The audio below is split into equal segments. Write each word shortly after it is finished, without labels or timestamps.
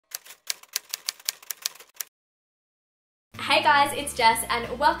Hey guys, it's Jess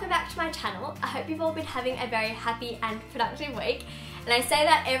and welcome back to my channel. I hope you've all been having a very happy and productive week. And I say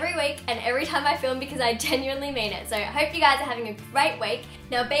that every week and every time I film because I genuinely mean it. So I hope you guys are having a great week.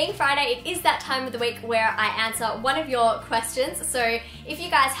 Now being Friday, it is that time of the week where I answer one of your questions. So if you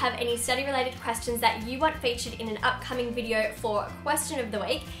guys have any study related questions that you want featured in an upcoming video for question of the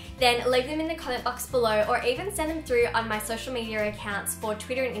week, then leave them in the comment box below or even send them through on my social media accounts for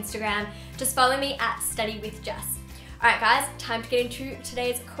Twitter and Instagram. Just follow me at studywithjess. Alright guys, time to get into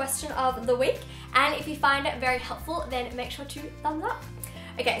today's question of the week, and if you find it very helpful then make sure to thumbs up.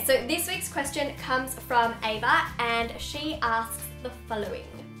 Okay, so this week's question comes from Ava and she asks the following.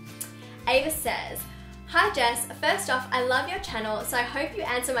 Ava says, "Hi Jess, first off I love your channel so I hope you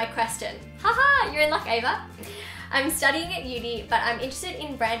answer my question." Haha, you're in luck Ava. "I'm studying at uni but I'm interested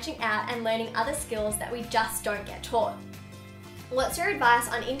in branching out and learning other skills that we just don't get taught. What's your advice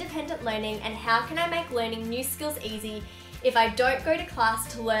on independent learning and how can I make learning new skills easy if I don't go to class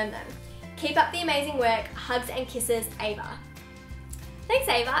to learn them? Keep up the amazing work. Hugs and kisses, Ava." Thanks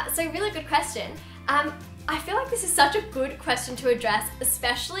Ava, so really good question. I feel like this is such a good question to address,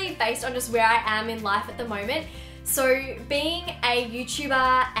 especially based on just where I am in life at the moment. So being a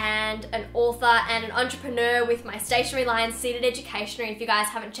YouTuber and an author and an entrepreneur with my stationery line, Seated Educationery, if you guys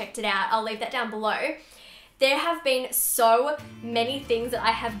haven't checked it out, I'll leave that down below. There have been so many things that I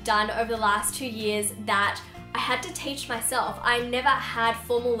have done over the last 2 years that I had to teach myself. I never had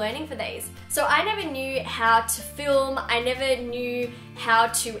formal learning for these. So I never knew how to film, I never knew how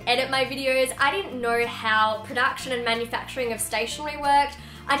to edit my videos, I didn't know how production and manufacturing of stationery worked,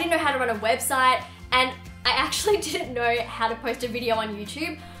 I didn't know how to run a website, and I actually didn't know how to post a video on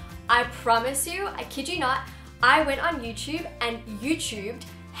YouTube. I promise you, I kid you not, I went on YouTube and YouTubed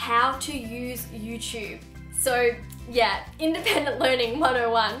how to use YouTube. So yeah, independent learning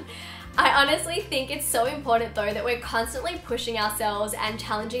 101. I honestly think it's so important though that we're constantly pushing ourselves and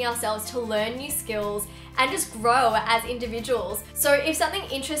challenging ourselves to learn new skills and just grow as individuals. So if something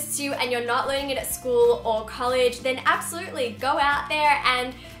interests you and you're not learning it at school or college, then absolutely go out there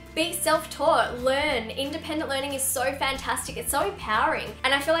and be self-taught, learn. Independent learning is so fantastic, it's so empowering.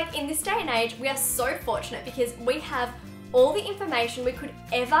 And I feel like in this day and age, we are so fortunate because we have all the information we could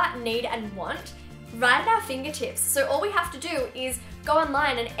ever need and want right at our fingertips. So all we have to do is go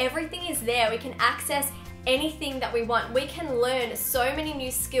online and everything is there. We can access anything that we want. We can learn so many new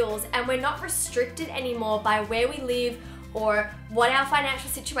skills and we're not restricted anymore by where we live or what our financial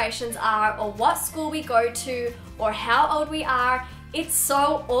situations are or what school we go to or how old we are. It's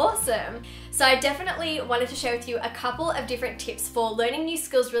so awesome. So I definitely wanted to share with you a couple of different tips for learning new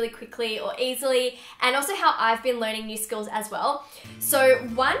skills really quickly or easily, and also how I've been learning new skills as well. So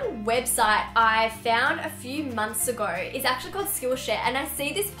one website I found a few months ago is actually called Skillshare, and I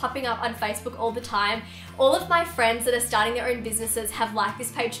see this popping up on Facebook all the time. All of my friends that are starting their own businesses have liked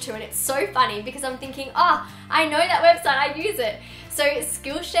this page too, and it's so funny because I'm thinking, oh, I know that website, I use it. So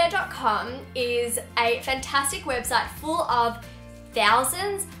Skillshare.com is a fantastic website full of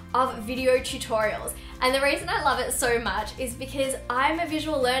thousands of video tutorials, and the reason I love it so much is because I'm a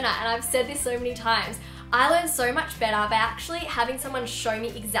visual learner, and I've said this so many times. I learn so much better by actually having someone show me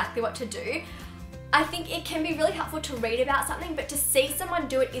exactly what to do. I think it can be really helpful to read about something, but to see someone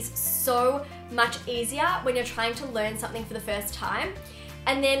do it is so much easier when you're trying to learn something for the first time.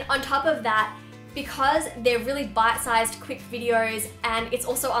 And then on top of that, because they're really bite-sized quick videos and it's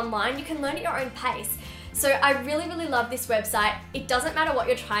also online, you can learn at your own pace. So I really love this website. It doesn't matter what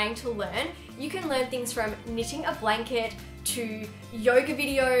you're trying to learn. You can learn things from knitting a blanket to yoga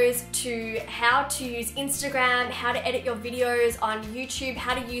videos to how to use Instagram, how to edit your videos on YouTube,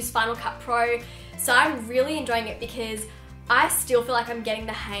 how to use Final Cut Pro. So I'm really enjoying it because I still feel like I'm getting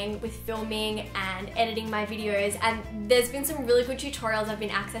the hang with filming and editing my videos, and there's been some really good tutorials I've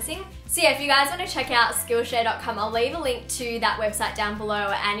been accessing. So yeah, if you guys want to check out Skillshare.com, I'll leave a link to that website down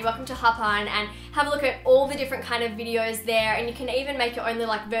below, and you're welcome to hop on and have a look at all the different kind of videos there, and you can even make your own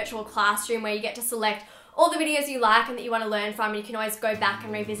little like virtual classroom where you get to select all the videos you like and that you want to learn from, and you can always go back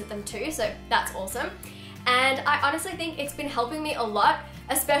and revisit them too, so that's awesome. And I honestly think it's been helping me a lot,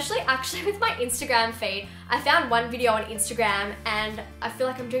 especially actually with my Instagram feed. I found one video on Instagram and I feel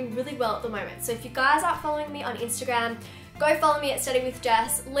like I'm doing really well at the moment. So if you guys aren't following me on Instagram, go follow me at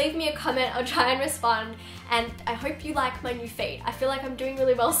studywithjess, leave me a comment, I'll try and respond, and I hope you like my new feed. I feel like I'm doing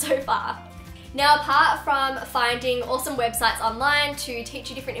really well so far. Now, apart from finding awesome websites online to teach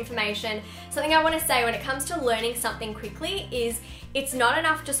you different information, something I want to say when it comes to learning something quickly is it's not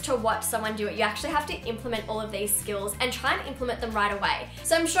enough just to watch someone do it. You actually have to implement all of these skills and try and implement them right away.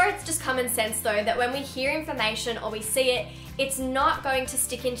 So I'm sure it's just common sense though that when we hear information or we see it, it's not going to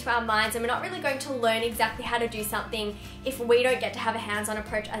stick into our minds, and we're not really going to learn exactly how to do something if we don't get to have a hands-on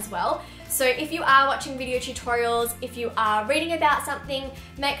approach as well. So if you are watching video tutorials, if you are reading about something,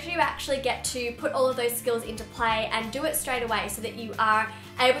 make sure you actually get to put all of those skills into play and do it straight away so that you are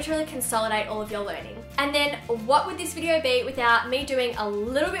able to really consolidate all of your learning. And then what would this video be without me doing a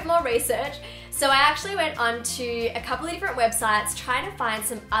little bit more research? So I actually went on to a couple of different websites trying to find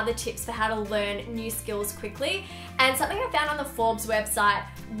some other tips for how to learn new skills quickly. And something I found on the Forbes website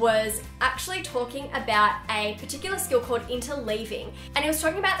was actually talking about a particular skill called interleaving. And it was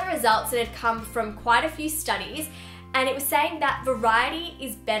talking about the results that had come from quite a few studies, and it was saying that variety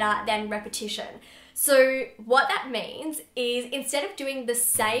is better than repetition. So what that means is instead of doing the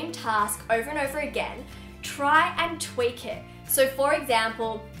same task over and over again, try and tweak it. So for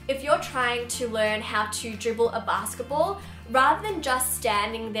example, if you're trying to learn how to dribble a basketball, rather than just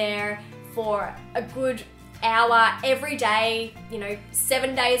standing there for a good hour every day,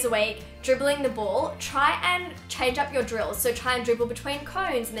 7 days a week, dribbling the ball, try and change up your drills. So try and dribble between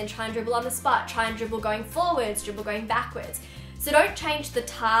cones, and then try and dribble on the spot, try and dribble going forwards, dribble going backwards. So don't change the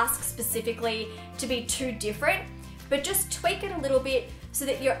task specifically to be too different, but just tweak it a little bit so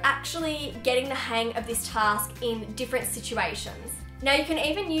that you're actually getting the hang of this task in different situations. Now you can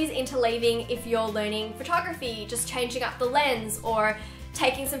even use interleaving if you're learning photography, just changing up the lens or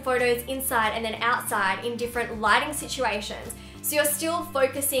taking some photos inside and then outside in different lighting situations. So you're still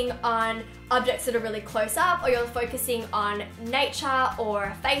focusing on objects that are really close up, or you're focusing on nature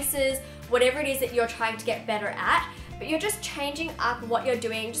or faces, whatever it is that you're trying to get better at, but you're just changing up what you're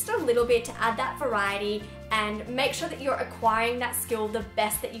doing just a little bit to add that variety and make sure that you're acquiring that skill the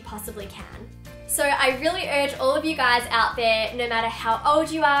best that you possibly can. So I really urge all of you guys out there, no matter how old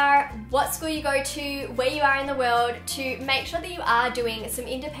you are, what school you go to, where you are in the world, to make sure that you are doing some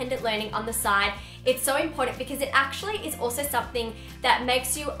independent learning on the side. It's so important because it actually is also something that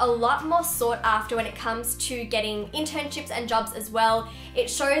makes you a lot more sought after when it comes to getting internships and jobs as well. It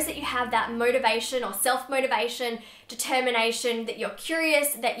shows that you have that motivation or self-motivation, determination, that you're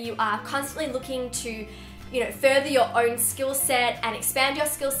curious, that you are constantly looking to further your own skill set and expand your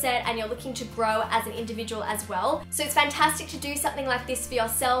skill set, and you're looking to grow as an individual as well. So it's fantastic to do something like this for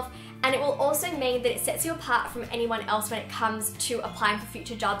yourself, and it will also mean that it sets you apart from anyone else when it comes to applying for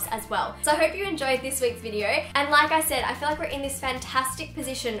future jobs as well. So I hope you enjoyed this week's video, and like I said, I feel like we're in this fantastic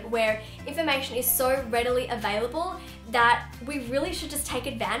position where information is so readily available that we really should just take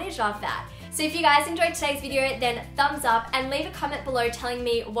advantage of that. So if you guys enjoyed today's video, then thumbs up and leave a comment below telling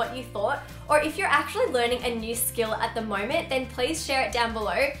me what you thought. Or if you're actually learning a new skill at the moment, then please share it down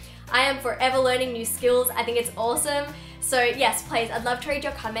below. I am forever learning new skills. I think it's awesome. So yes, please, I'd love to read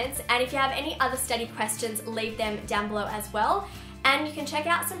your comments. And if you have any other study questions, leave them down below as well. And you can check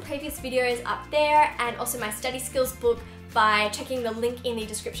out some previous videos up there, and also my study skills book by checking the link in the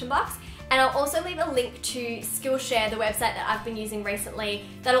description box. And I'll also leave a link to Skillshare, the website that I've been using recently.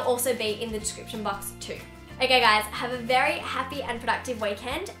 That'll also be in the description box too. Okay guys, have a very happy and productive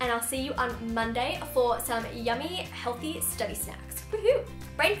weekend, and I'll see you on Monday for some yummy, healthy study snacks. Woohoo!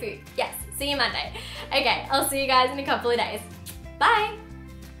 Brain food, yes, see you Monday. Okay, I'll see you guys in a couple of days. Bye!